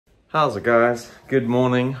How's it, guys? Good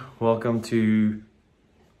morning. Welcome to,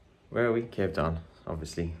 where are we? Cape Town,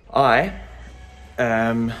 obviously. I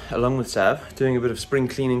am, along with Sav, doing a bit of spring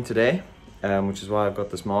cleaning today, which is why I've got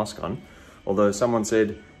this mask on. Although someone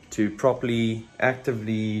said to properly,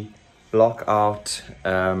 actively block out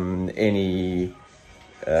any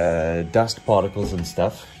dust particles and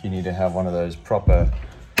stuff, you need to have one of those proper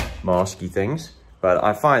masky things. But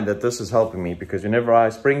I find that this is helping me because whenever I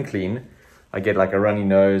spring clean, I get like a runny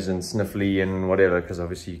nose and sniffly and whatever, because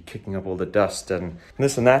obviously you're kicking up all the dust and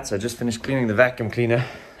this and that. So I just finished cleaning the vacuum cleaner.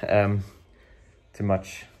 Too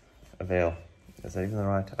much avail. Is that even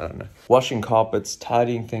right? I don't know. Washing carpets,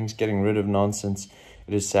 tidying things, getting rid of nonsense.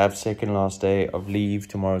 It is Sav's second last day of leave.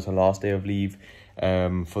 Tomorrow's her last day of leave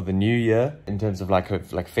for the new year, in terms of like her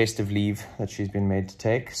festive leave that she's been made to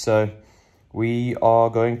take. So we are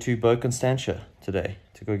going to Constantia today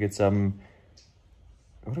to go get some,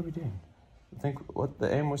 what are we doing? I think what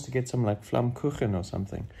the aim was to get some like Flammkuchen or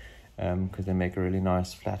something, because they make a really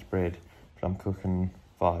nice flatbread Flammkuchen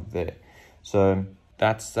vibe there. So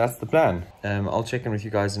that's the plan. I'll check in with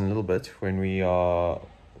you guys in a little bit when we are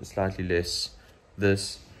slightly less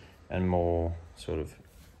this and more sort of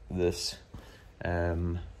this.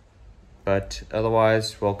 But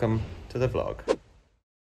otherwise, welcome to the vlog.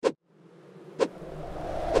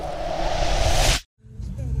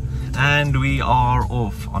 And we are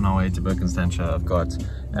off on our way to Constantia. I've got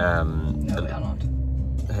No, we are not.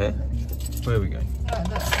 Hey? Where are we going?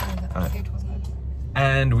 It wasn't.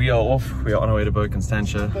 And we are off. We are on our way to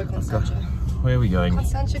Constantia. Where are we going?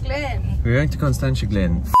 Constantia Glen. We're going to Constantia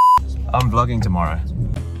Glen. I'm vlogging tomorrow.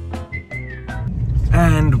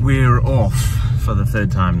 And we're off for the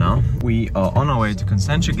third time now. We are on our way to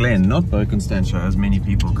Constantia Glen, not Constantia, as many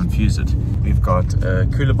people confuse it. We've got a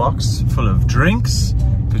cooler box full of drinks,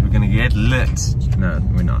 because we're gonna get lit. No,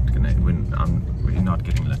 we're not gonna, we're not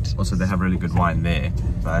getting lit. Also, they have really good wine there,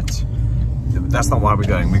 but that's not why we're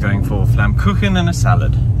going. We're going for Flammkuchen and a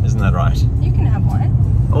salad. Isn't that right? You can have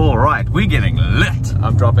one. All right, we're getting lit.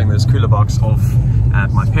 I'm dropping this cooler box off at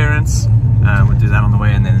my parents'. We'll do that on the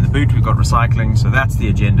way, and then in the boot we've got recycling. So that's the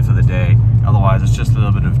agenda for the day. Otherwise, it's just a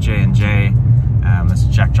little bit of J&J. This is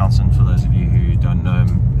Jack Johnson, for those of you who don't know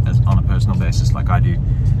him as on a personal basis like I do.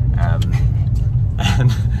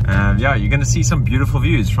 Yeah, you're going to see some beautiful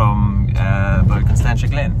views from Constantia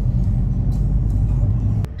Glen.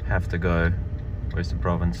 Have to go Western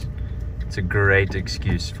Province. It's a great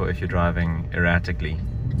excuse for if you're driving erratically.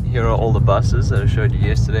 Here are all the buses that I showed you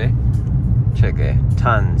yesterday. Check there,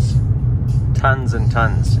 tons and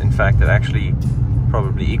tons. In fact, it actually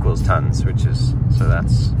probably equals tons, which is, so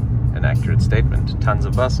that's an accurate statement. Tons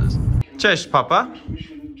of buses. Cześć, Papa.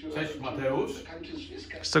 Cześć, Mateusz.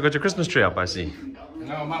 Still got your Christmas tree up, I see.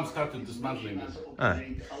 No, Mom started dismantling it. Ah.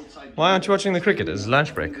 Why aren't you watching the cricket? It's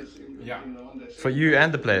lunch break. Yeah. For you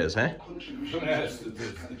and the players, eh? Yes, it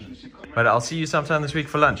is. But I'll see you sometime this week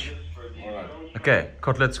for lunch. Alright. Okay,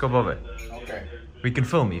 kotlets skobowe. Okay. We can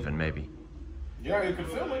film even, maybe. Yeah, you can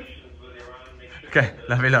film it. Okay,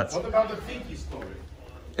 love you lots. What about the Pinky story?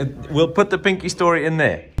 We'll put the Pinky story in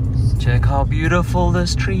there. Check how beautiful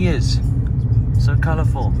this tree is. So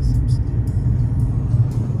colorful.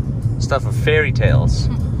 Stuff of fairy tales.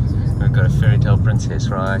 We've got a fairy tale princess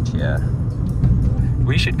right here.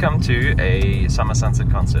 We should come to a summer sunset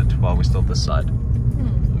concert while we're still this side.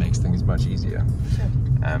 It makes things much easier. Sure.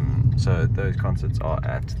 So those concerts are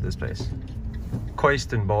at this place.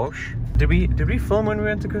 Kirstenbosch. Did we film when we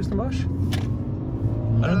went to Kirstenbosch?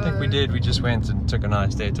 I don't think we did. We just went and took a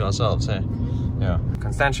nice day to ourselves, eh? Yeah.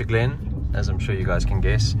 Constantia Glen, as I'm sure you guys can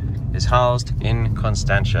guess, is housed in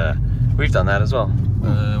Constantia. We've done that as well.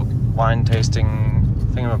 Wine tasting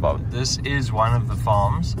thingamabob. This is one of the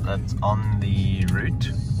farms that's on the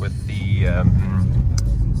route with the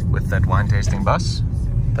with that wine tasting bus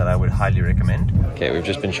that I would highly recommend. Okay, we've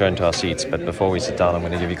just been shown to our seats, but before we sit down, I'm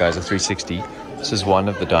going to give you guys a 360. This is one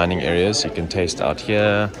of the dining areas. You can taste out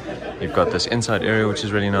here. You've got this inside area, which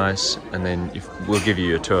is really nice, and then we'll give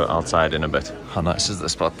you a tour outside in a bit. How nice is the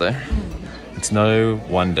spot there? It's no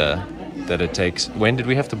wonder that it takes... When did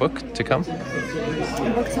we have to book to come? I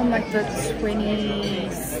booked on like the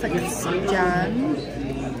 26th of Jan.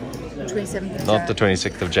 27th of Not the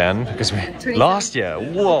 26th of Jan, because we... Last year,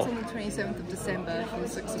 whoa! It's on the 27th of December for the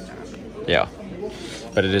 6th of Jan. Yeah.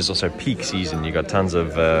 But it is also peak season. You got tons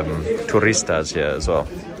of touristas here as well.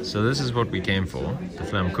 So this is what we came for, the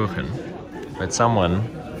Flammkuchen. But someone...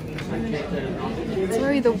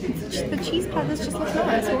 Sorry, the cheese platters just look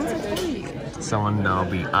nice. What was I telling you? Someone now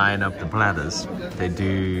be eyeing up the platters. They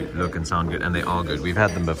do look and sound good, and they are good. We've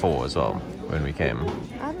had them before as well when we came.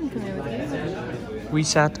 I haven't come here with you. We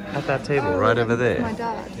sat at that table right over there. My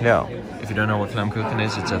dad. Yeah. If you don't know what flammkuchen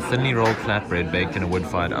is, it's a thinly rolled flatbread baked in a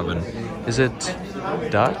wood-fired oven. Is it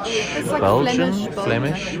Dutch? It's like Belgian?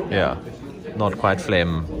 Flemish. Yeah. Not quite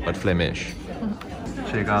Flem, but Flemish.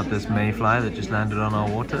 Check out this mayfly that just landed on our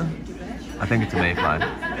water. I think it's a mayfly.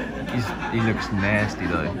 He looks nasty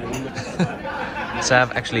though.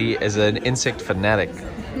 Sav actually is an insect fanatic.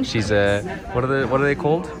 She's a, what are they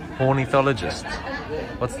called? Ornithologist.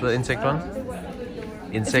 What's the insect one?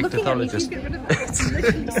 Insectologist. It's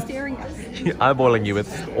literally staring at me. Eyeballing you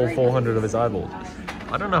with all 400 of his eyeballs.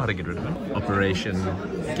 I don't know how to get rid of him. Operation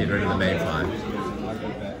get rid of the mayfly.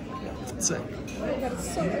 So,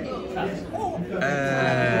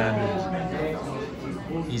 and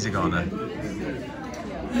he's a goner.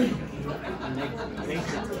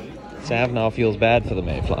 Sav now feels bad for the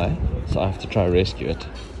mayfly, so I have to try rescue it.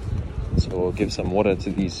 So we'll give some water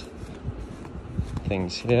to these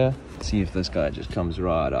things here. See if this guy just comes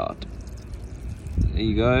right out. There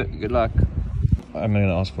you go, good luck. I'm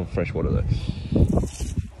gonna ask for fresh water though.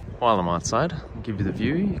 While I'm outside, I'll give you the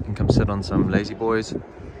view. You can come sit on some lazy boys,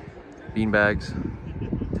 bean bags,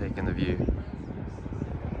 take in the view.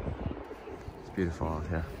 It's beautiful out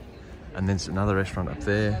here. And then there's another restaurant up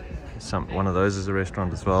there. One of those is a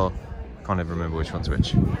restaurant as well. I can't even remember which one's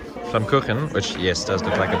which. Flammkuchen, which yes does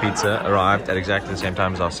look like a pizza, arrived at exactly the same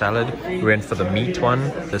time as our salad. We went for the meat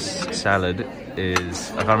one. This salad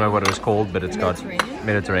is, I can't remember what it was called, but it's got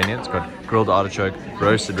Mediterranean. It's got grilled artichoke,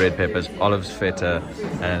 roasted red peppers, olives, feta,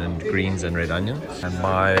 and greens and red onions. And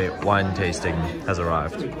my wine tasting has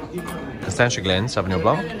arrived. Constantia Glen Sauvignon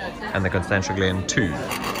Blanc and the Constantia Glen 2.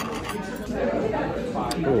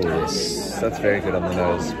 Oh yes, that's very good on the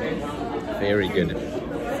nose. Very good.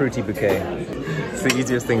 Fruity bouquet. It's the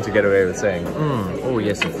easiest thing to get away with saying. Oh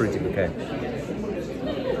yes, a fruity bouquet.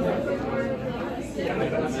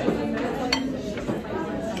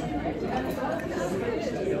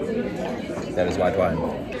 That is white wine.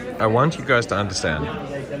 I want you guys to understand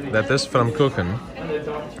that this flammkuchen,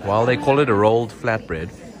 while they call it a rolled flatbread,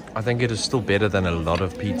 I think it is still better than a lot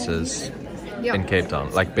of pizzas in Cape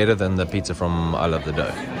Town. Like better than the pizza from I Love the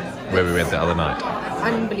Dough, where we went the other night.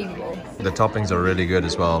 Unbelievable. The toppings are really good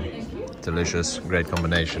as well. Delicious, great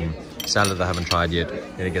combination. Salad I haven't tried yet.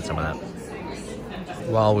 Gonna get some of that.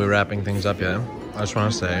 While we're wrapping things up here, I just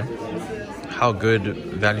want to say how good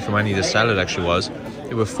value for money this salad actually was.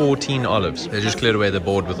 There were 14 olives. They just cleared away the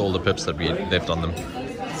board with all the pips that we left on them.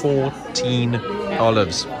 14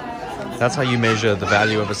 olives. That's how you measure the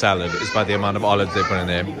value of a salad, is by the amount of olives they put in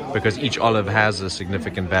there, because each olive has a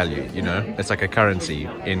significant value, you know? It's like a currency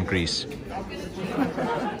in Greece.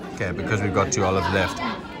 Okay, because we've got 2 olives left,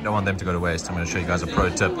 I don't want them to go to waste. I'm going to show you guys a pro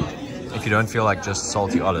tip. If you don't feel like just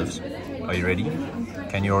salty olives, are you ready?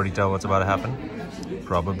 Can you already tell what's about to happen?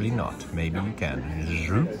 Probably not. Maybe you can.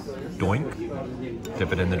 Doink.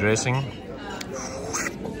 Dip it in the dressing.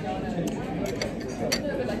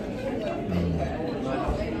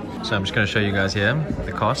 So I'm just going to show you guys here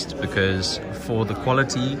the cost, because for the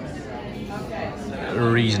quality,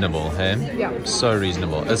 reasonable, hey? Yeah. So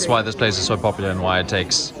reasonable. That's why this place is so popular and why it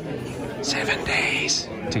takes 7 days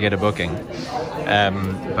to get a booking.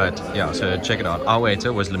 But yeah, so check it out. Our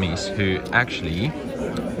waiter was Lemise, who actually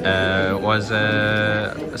was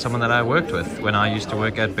someone that I worked with when I used to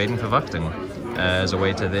work at Baden Verwachting as a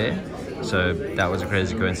waiter there. So that was a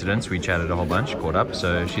crazy coincidence. We chatted a whole bunch, caught up.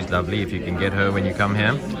 So she's lovely. If you can get her when you come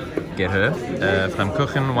here, get her.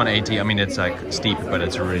 Flammkuchen 180. I mean, it's like steep, but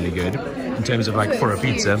it's really good. In terms of like for a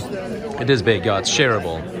pizza, it is big. Yeah, it's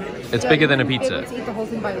shareable. It's bigger than a pizza. You eat the whole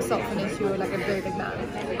thing by yourself unless you're like a very big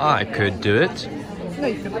man. I could do it. No,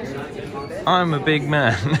 you couldn't. I'm a big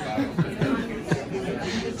man.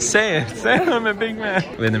 Say I'm a big man.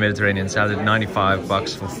 We're in the Mediterranean salad,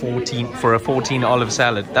 $95 for a 14 olive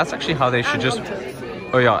salad. That's actually how they should just...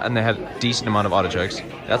 Oh yeah, and they had a decent amount of artichokes.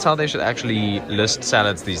 That's how they should actually list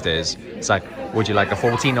salads these days. It's like, would you like a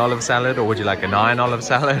 14 olive salad, or would you like a 9 olive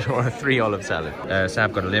salad, or a 3 olive salad?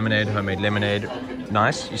 Sav got a lemonade, homemade lemonade.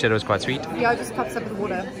 Nice. You said it was quite sweet. Yeah, I just topped up with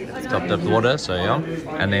water. Topped up with water, so yeah.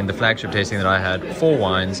 And then the flagship tasting that I had, 4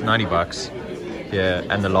 wines, $90. Yeah,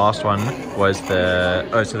 and the last one was the...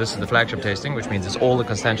 Oh, so this is the flagship tasting, which means it's all the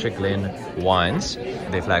Constantia Glen wines,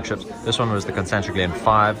 their flagships. This one was the Constantia Glen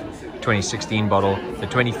 5, 2016 bottle. The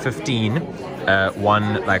 2015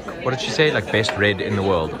 won, like, what did she say? Like best red in the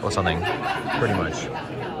world or something, pretty much.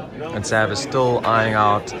 And Sav is still eyeing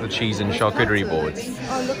out the cheese and charcuterie boards.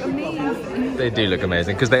 Oh, look amazing. They do look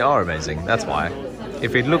amazing, because they are amazing, that's why.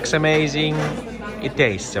 If it looks amazing, it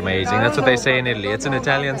tastes amazing. That's what they say in Italy. It's an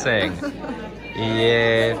Italian saying.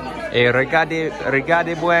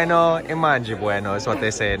 Regade bueno e mangi bueno is what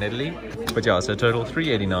they say in Italy. But yeah, so total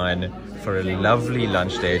 $3.89 for a lovely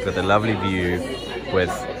lunch date with a lovely view, with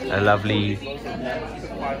a lovely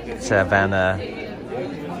savannah.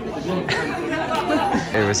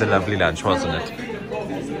 It was a lovely lunch, wasn't it?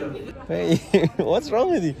 Hey, what's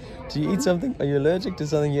wrong with you? Do you eat something? Are you allergic to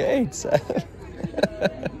something you ate?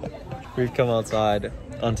 We've come outside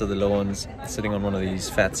onto the lawns, sitting on one of these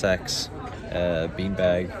fat sacks,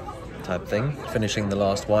 beanbag type thing, finishing the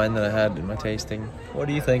last wine that I had in my tasting. What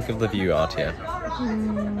do you think of the view out here?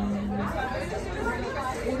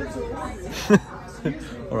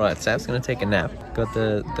 Alright, Sam's gonna take a nap. Got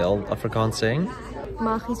the old Afrikaans saying.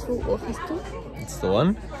 It's the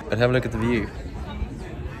one. But have a look at the view.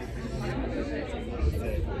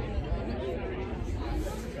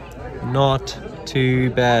 Not too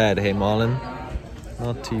bad, hey Marlon.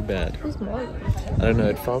 Not too bad. Who's Marlon? I don't know,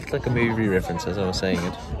 it felt like a movie reference as I was saying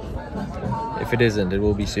it. If it isn't, it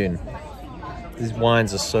will be soon. These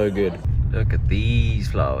wines are so good. Look at these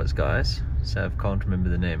flowers, guys. Sav can't remember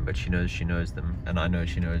the name, but she knows them. And I know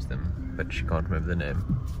she knows them, but she can't remember the name.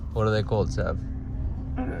 What are they called, Sav?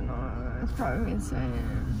 I don't know. It's probably insane.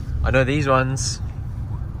 I know these ones,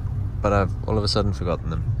 but I've all of a sudden forgotten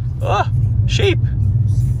them. Oh, sheep!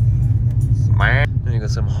 Then you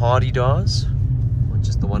got some hardy daws.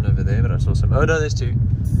 Just the one over there, but I saw some. Oh no, there's two.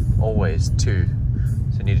 Always two.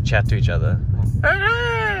 So you need to chat to each other.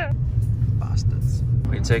 Bastards.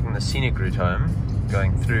 We're taking the scenic route home,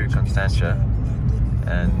 going through Constantia,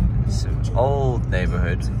 and it's an old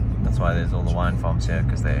neighborhood. That's why there's all the wine farms here,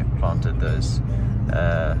 because they planted those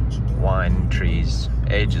wine trees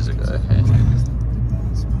ages ago.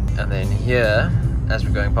 And then here, as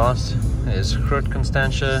we're going past, is Groot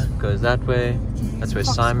Constantia, goes that way. That's where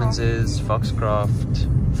Simon's is, Foxcroft.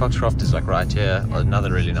 Foxcroft is like right here,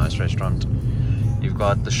 another really nice restaurant. You've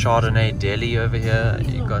got the Chardonnay Deli over here.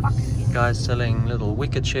 You've got guys selling little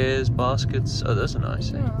wicker chairs, baskets. Oh, those are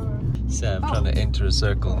nice, eh? Sam trying to enter a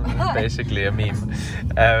circle, basically a meme.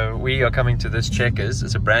 We are coming to this Checkers.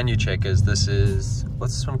 It's a brand new Checkers. This is,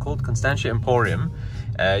 what's this one called? Constantia Emporium.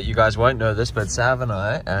 You guys won't know this, but Sav and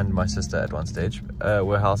I, and my sister at one stage,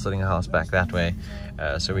 were house sitting a house back that way.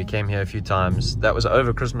 So we came here a few times. That was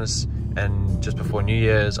over Christmas and just before New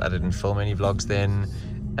Year's. I didn't film any vlogs then.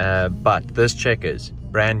 But this Checkers,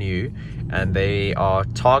 brand new, and they are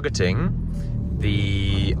targeting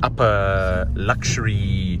the upper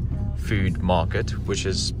luxury food market, which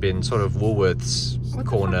has been sort of Woolworth's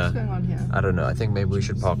corner. What's going on here? I don't know. I think maybe we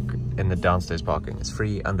should park in the downstairs parking. It's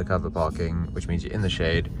free undercover parking, which means you're in the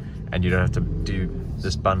shade and you don't have to do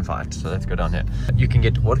this bun fight. So let's go down here. You can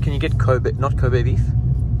get, what can you get? Kobe, not Kobe beef.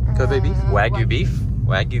 Kobe beef? Wagyu beef.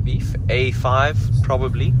 Wagyu beef. A5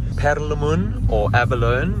 probably. Perlemoen or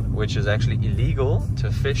abalone, which is actually illegal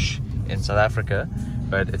to fish in South Africa,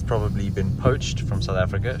 but it's probably been poached from South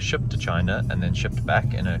Africa, shipped to China, and then shipped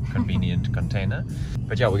back in a convenient container.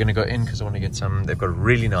 But yeah, we're gonna go in because I want to get some. They've got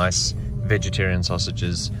really nice vegetarian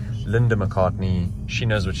sausages. Linda McCartney, she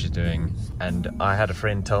knows what she's doing, and I had a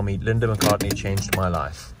friend tell me Linda McCartney changed my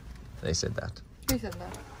life. They said that. Who said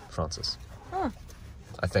that? Francis. Huh.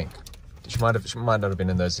 I think. She might not have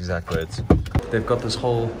been in those exact words. They've got this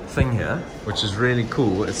whole thing here, which is really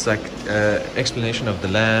cool. It's like explanation of the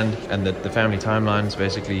land and the family timelines.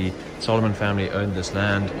 Basically, Solomon family owned this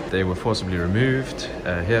land. They were forcibly removed.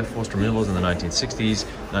 Here, forced removals in the 1960s,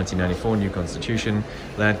 1994 new constitution,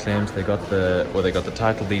 land claims. They got the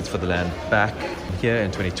title deeds for the land back here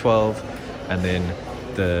in 2012, and then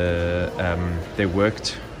they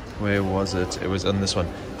worked. Where was it? It was on this one.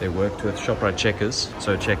 They worked with ShopRite Checkers.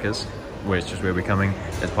 So Checkers, which is where we're coming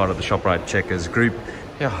as part of the ShopRite Checkers group.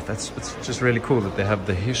 Yeah, it's just really cool that they have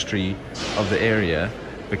the history of the area,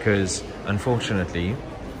 because unfortunately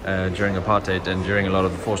during apartheid and during a lot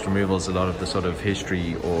of the forced removals, a lot of the sort of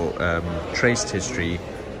history or traced history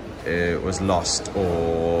was lost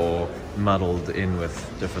or muddled in with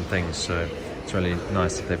different things. So it's really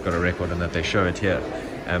nice that they've got a record and that they show it here.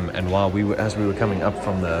 And while as we were coming up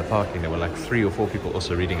from the parking, there were like 3 or 4 people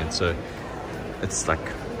also reading it. So it's like,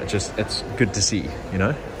 it's good to see, you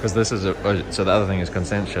know, because this is so the other thing is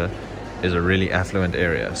Constantia is a really affluent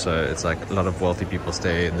area, so it's like a lot of wealthy people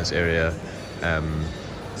stay in this area,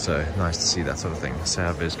 so nice to see that sort of thing.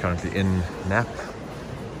 Sav is currently in nap,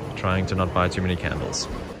 trying to not buy too many candles.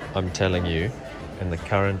 I'm telling you, in the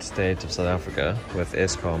current state of South Africa, with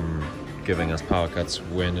Eskom giving us power cuts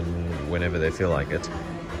when and whenever they feel like it,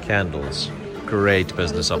 candles, great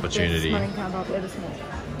business opportunity.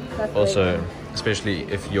 Also, especially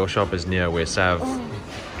if your shop is near where Sav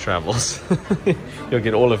travels, you'll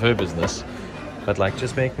get all of her business. But like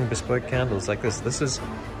just making bespoke candles like this is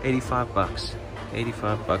 85 bucks.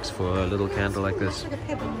 85 bucks for a little candle like this. Like a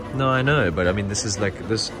pebble. No, I know, but I mean this is like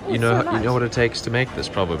this. Oh, you know, so you know what it takes to make this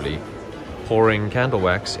probably. Pouring candle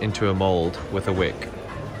wax into a mold with a wick.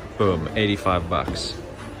 Boom, 85 bucks.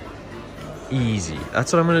 Easy.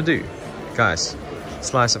 That's what I'm gonna do, guys.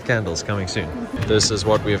 Slice of candles coming soon. This is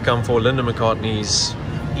what we have come for. Linda McCartney's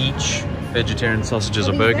each vegetarian sausages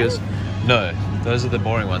or burgers. No, those are the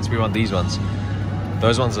boring ones. We want these ones.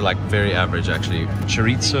 Those ones are like very average actually.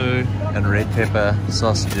 Chorizo and red pepper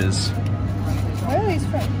sausages. Where are these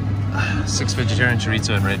from? 6 vegetarian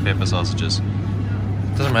chorizo and red pepper sausages.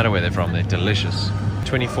 Doesn't matter where they're from, they're delicious.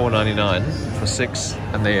 $24.99 for 6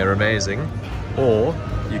 and they are amazing. Or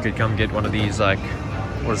you could come get one of these like,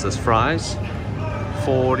 what is this, fries?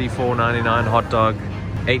 $44.99 hot dog,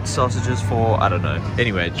 8 sausages for, I don't know.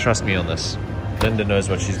 Anyway, trust me on this. Linda knows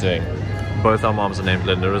what she's doing. Both our moms are named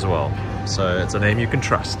Linda as well. So it's a name you can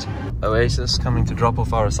trust. Oasis coming to drop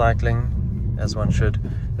off our recycling, as one should.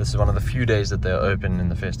 This is one of the few days that they're open in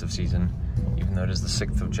the festive season. Even though it is the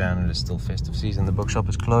 6th of Jan, it is still festive season. The bookshop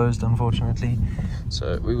is closed, unfortunately.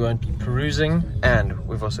 So we won't be perusing. And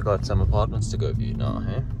we've also got some apartments to go view now,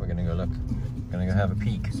 hey? We're gonna go look. We're gonna go have a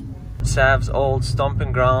peek. Sav's old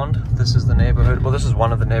stomping ground. This is the neighborhood. Well, this is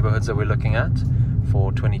one of the neighborhoods that we're looking at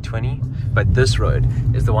for 2020. But this road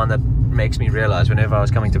is the one that makes me realize whenever I was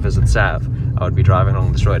coming to visit Sav, I would be driving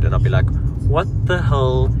along this road and I'd be like, what the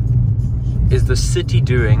hell is the city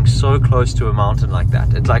doing so close to a mountain like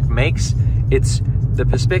that? It like makes, it's, the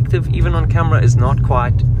perspective even on camera is not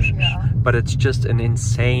quite, but it's just an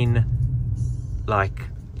insane, like,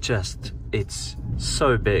 just, it's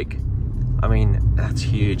so big. I mean, that's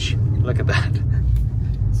huge. Look at that.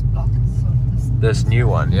 This block is This new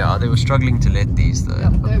one, yeah, they were struggling to let these though. yeah,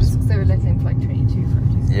 they were letting for like 22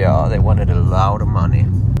 for Yeah, they wanted a lot of money.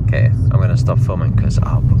 Okay, I'm gonna stop filming because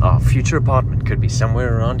our future apartment could be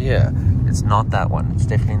somewhere around here. It's not that one, it's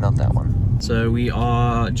definitely not that one. So we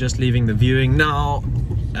are just leaving the viewing now.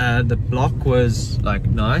 The block was like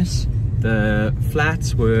nice. The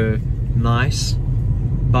flats were nice.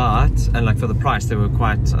 But, and like for the price, they were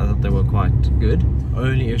quite, I thought they were quite good.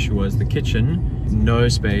 Only issue was the kitchen, no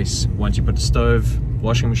space. Once you put the stove,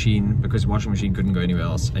 washing machine, because washing machine couldn't go anywhere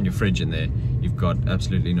else, and your fridge in there, you've got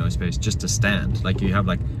absolutely no space just to stand. Like you have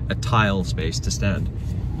like a tile space to stand.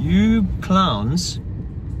 You clowns,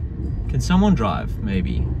 can someone drive,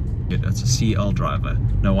 maybe? Yeah, that's a CL driver,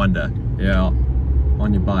 no wonder. Yeah,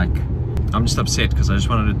 on your bike. I'm just upset because I just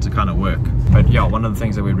wanted it to kind of work. But yeah, one of the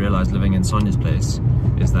things that we realized living in Sonia's place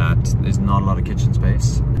is that there's not a lot of kitchen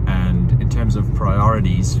space. And in terms of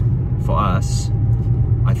priorities for us,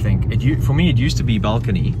 I think, for me it used to be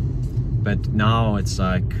balcony, but now it's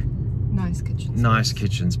like nice kitchen space. Nice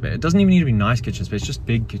kitchen space. It doesn't even need to be nice kitchen space, just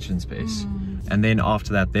big kitchen space. And then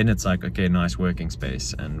after that, then it's like, okay, nice working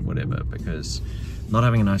space and whatever, because not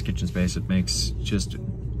having a nice kitchen space, it makes just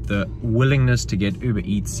the willingness to get Uber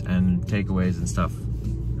Eats and takeaways and stuff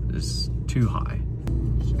is too high.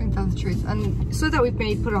 I think that's the truth. And so that we've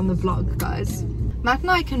put it on the vlog, guys, Matt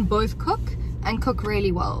and I can both cook and cook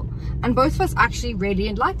really well. And both of us actually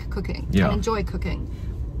really like cooking and enjoy cooking.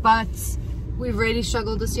 But we really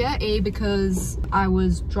struggled this year, because I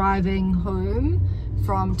was driving home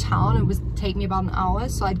from town. It would take me about an hour,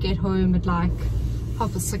 so I'd get home at like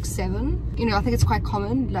 6:30, 7. You know, I think it's quite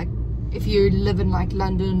common, like if you live in like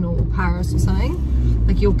London or Paris or something,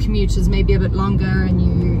 like your commute is maybe a bit longer, and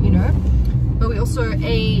you know. But we also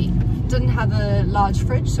didn't have a large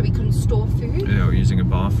fridge, so we couldn't store food. Yeah, we're using a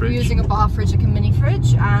bar fridge. We're using a bar fridge, like a mini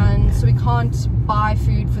fridge, and so we can't buy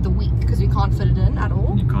food for the week because we can't fit it in at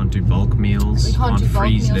all. You can't do bulk meals. We can't do bulk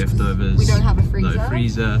freeze meals leftovers. we don't have a freezer. No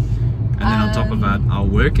freezer. And then on top of that, our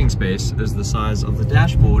working space is the size of the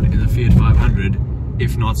dashboard in the Fiat 500,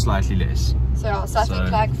 if not slightly less. So I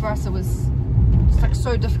think like for us it was just like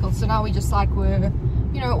so difficult. So now we just like we're,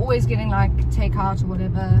 you know, always getting like takeout or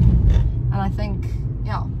whatever. And I think,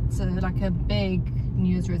 yeah, it's like a big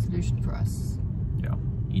New Year's resolution for us. Yeah,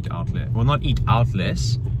 eat out less. Well, not eat out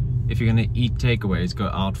less. If you're gonna eat takeaways, go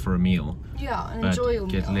out for a meal. Yeah, and but enjoy your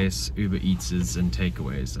meal. Get less Uber Eats and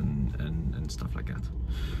takeaways and stuff like that.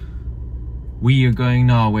 We are going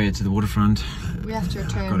now away to the waterfront. We have to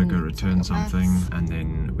return. Gotta go return something, and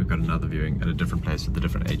then we've got another viewing at a different place with a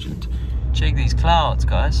different agent. Check these clouds,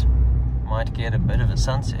 guys. Might get a bit of a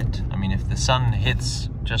sunset. I mean, if the sun hits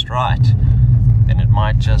just right, then it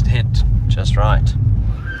might just hit just right.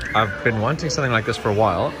 I've been wanting something like this for a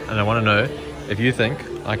while, and I want to know if you think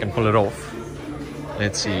I can pull it off.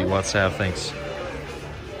 Let's see what Sav thinks.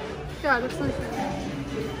 Yeah, it looks like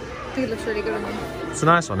I think it looks really good on them. It's a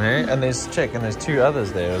nice one, hey? And there's there's 2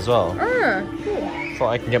 others there as well. Oh, cool. So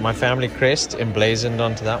I can get my family crest emblazoned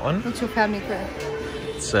onto that one. What's your family crest?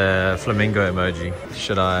 It's a flamingo emoji.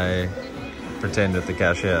 Should I pretend at the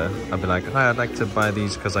cashier? I'll be like, hi, I'd like to buy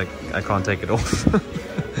these because I can't take it off.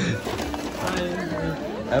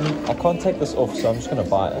 I can't take this off, so I'm just gonna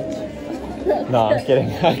buy it. No, I'm kidding.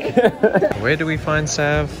 Where do we find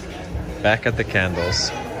Sav? Back at the candles.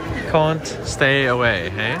 Can't stay away,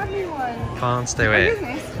 hey? Can't stay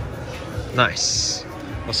away. Nice.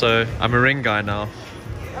 Also, I'm a ring guy now.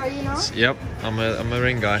 Are you not? Yep, I'm a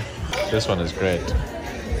ring guy. This one is great.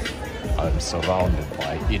 I'm surrounded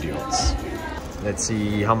by idiots. Let's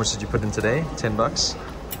see, how much did you put in today? 10 bucks?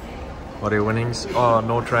 What are your winnings? Oh,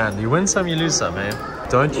 North Rand. You win some, you lose some, eh?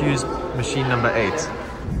 Don't use machine number 8.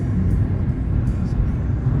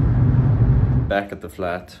 Back at the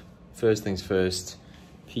flat. First things first,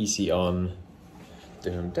 PC on.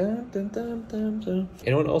 Dum, dum, dum, dum, dum, dum.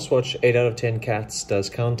 Anyone else watch 8 out of 10 Cats Does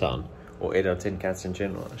Countdown? Or 8 out of 10 Cats in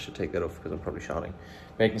general? I should take that off because I'm probably shouting.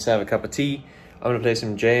 Making Sav a cup of tea. I'm going to play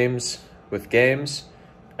some James with games.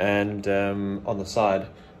 And on the side,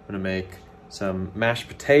 I'm going to make some mashed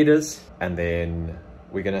potatoes. And then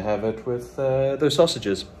we're going to have it with those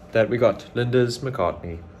sausages that we got. Linda's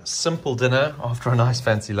McCartney. Simple dinner after a nice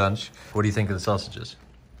fancy lunch. What do you think of the sausages?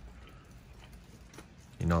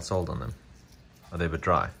 You're not sold on them? Are they a bit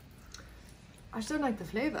dry? I just don't like the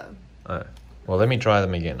flavour. Oh. Well, let me try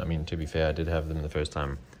them again. I mean, to be fair, I did have them the first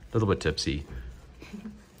time. A little bit tipsy.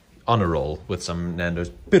 On a roll with some Nando's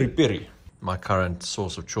piri piri. My current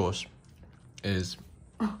source of choice is...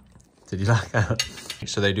 Did you like that?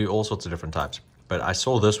 So they do all sorts of different types. But I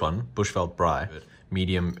saw this one, Bushveld Brie.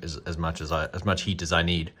 Medium is as much heat as I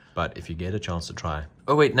need. But if you get a chance to try...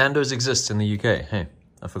 Oh wait, Nando's exists in the UK. Hey,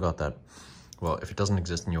 I forgot that. Well, if it doesn't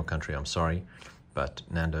exist in your country, I'm sorry. But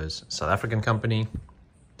Nando's, South African company.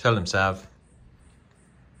 Tell them, Sav.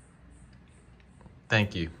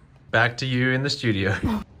 Thank you. Back to you in the studio.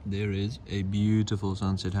 There is a beautiful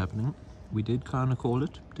sunset happening. We did kind of call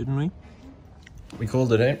it, didn't we? We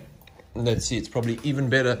called it, eh? Let's see, it's probably even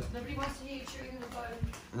better. Nobody wants to hear you chewing in the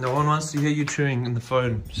phone. No one wants to hear you chewing in the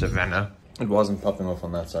phone, Savannah. It wasn't popping off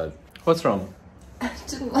on that side. What's wrong? I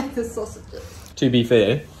didn't like the sausages. To be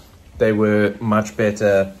fair, they were much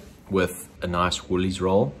better with a nice Woolies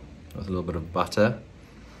roll with a little bit of butter.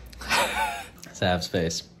 Sav's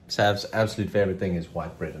face. Sav's absolute favorite thing is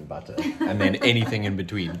white bread and butter, and then anything in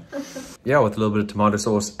between. Yeah, with a little bit of tomato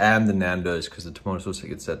sauce and the Nando's, because the tomato sauce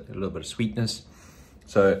gets a little bit of sweetness.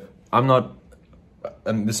 So I'm not,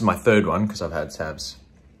 this is my third one because I've had Sav's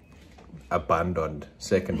abandoned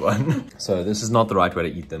second one. So this is not the right way to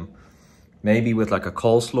eat them. Maybe with like a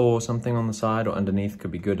coleslaw or something on the side or underneath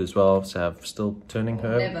could be good as well. Sav still turning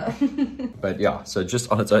her. Never. But yeah, so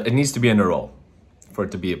just on its own, it needs to be in a roll for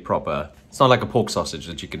it to be a proper, it's not like a pork sausage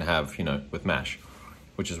that you can have, you know, with mash,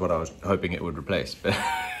 which is what I was hoping it would replace. But